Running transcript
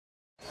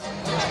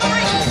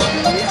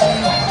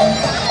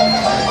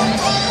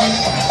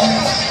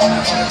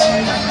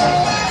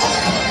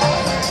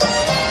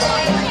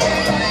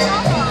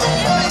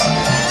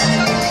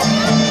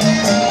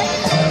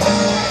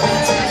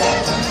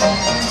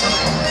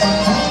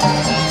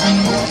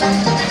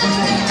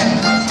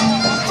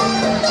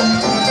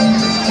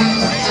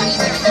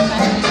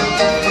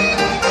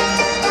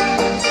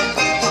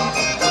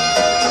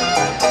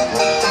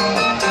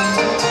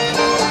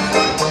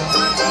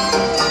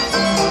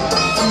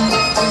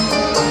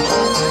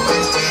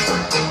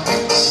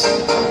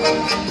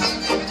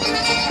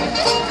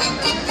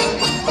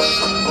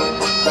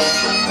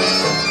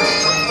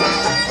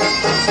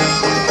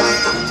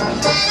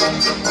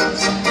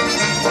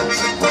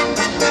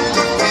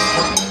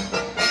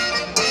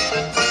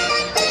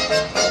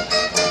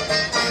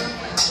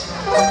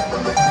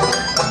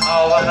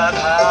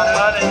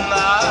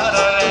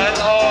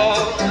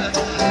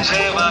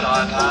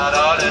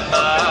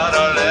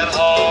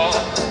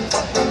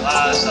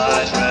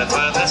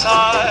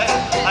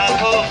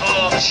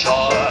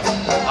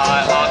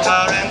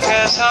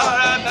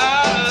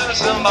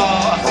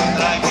more,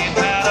 and I keep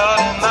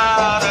paddling,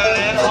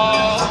 paddling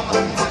home.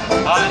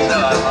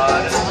 Until I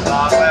find it's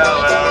not where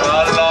we're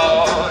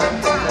alone.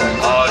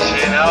 Oh,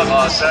 she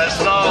never says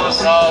no,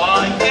 so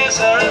I kiss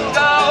her and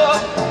go.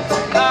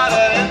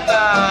 Paddling,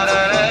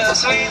 paddling,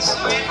 sweet,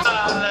 sweet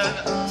darling.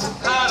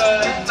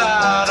 Paddling,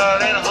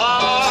 paddling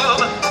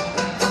home.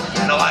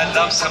 You know I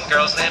love some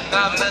girls named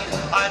Madeline.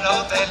 I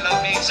know they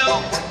love me too.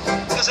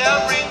 'Cause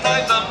every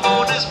night the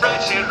moon is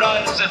bright, she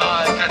rides in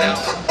my canoe.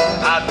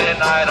 At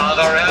midnight on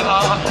the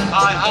river,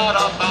 I heard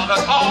about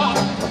a call.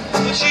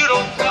 But you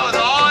don't count,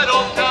 I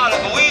don't count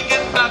it, but we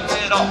get back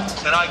it all.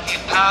 And I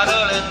keep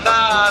paddling back.